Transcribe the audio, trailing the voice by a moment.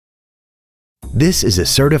This is a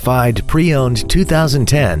certified pre-owned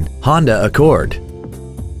 2010 Honda Accord.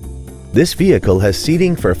 This vehicle has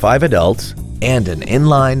seating for 5 adults and an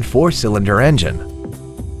inline 4-cylinder engine.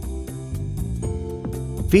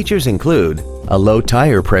 Features include a low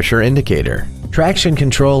tire pressure indicator, traction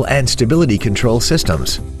control and stability control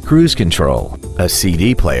systems, cruise control, a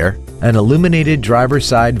CD player, an illuminated driver's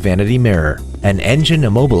side vanity mirror, an engine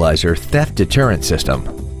immobilizer theft deterrent system,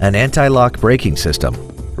 an anti-lock braking system,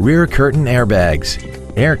 rear curtain airbags,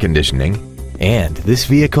 air conditioning, and this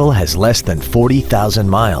vehicle has less than 40,000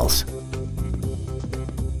 miles.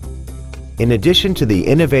 In addition to the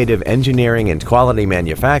innovative engineering and quality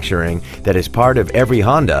manufacturing that is part of every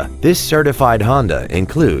Honda, this certified Honda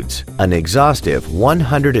includes an exhaustive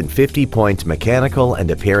 150-point mechanical and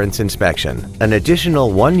appearance inspection, an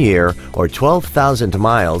additional 1 year or 12,000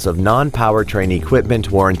 miles of non-powertrain equipment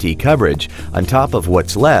warranty coverage on top of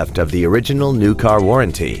what's left of the original new car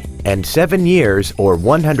warranty, and 7 years or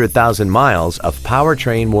 100,000 miles of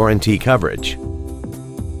powertrain warranty coverage.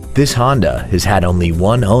 This Honda has had only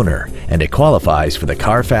one owner and it qualifies for the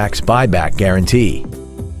Carfax buyback guarantee.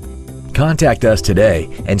 Contact us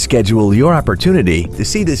today and schedule your opportunity to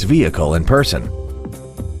see this vehicle in person.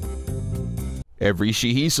 Every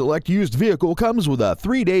Sheehy Select used vehicle comes with a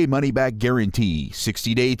 3-day money-back guarantee,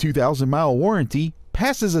 60-day 2,000-mile warranty,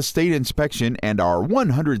 passes a state inspection and our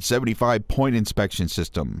 175-point inspection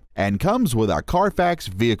system, and comes with a Carfax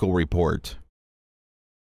vehicle report.